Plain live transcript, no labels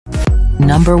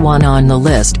Number 1 on the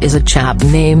list is a chap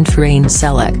named Frane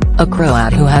Selak, a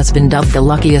Croat who has been dubbed the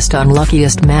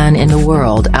unluckiest man in the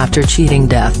world after cheating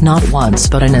death not once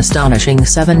but an astonishing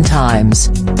 7 times.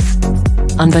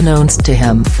 Unbeknownst to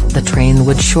him, the train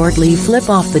would shortly flip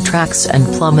off the tracks and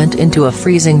plummet into a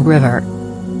freezing river.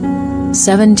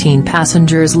 17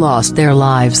 passengers lost their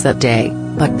lives that day,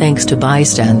 but thanks to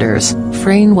bystanders,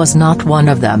 Frane was not one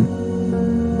of them.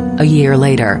 A year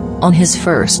later, on his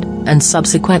first, and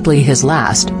subsequently his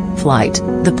last, flight,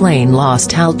 the plane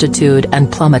lost altitude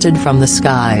and plummeted from the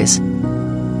skies.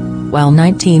 While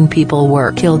 19 people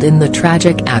were killed in the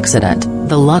tragic accident,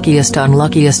 the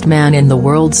unluckiest man in the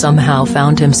world somehow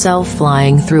found himself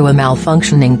flying through a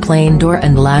malfunctioning plane door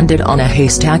and landed on a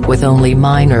haystack with only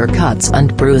minor cuts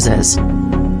and bruises.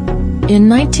 In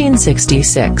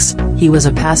 1966, he was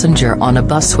a passenger on a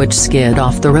bus which skid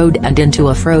off the road and into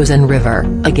a frozen river,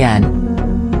 again.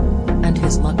 And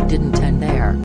his luck didn't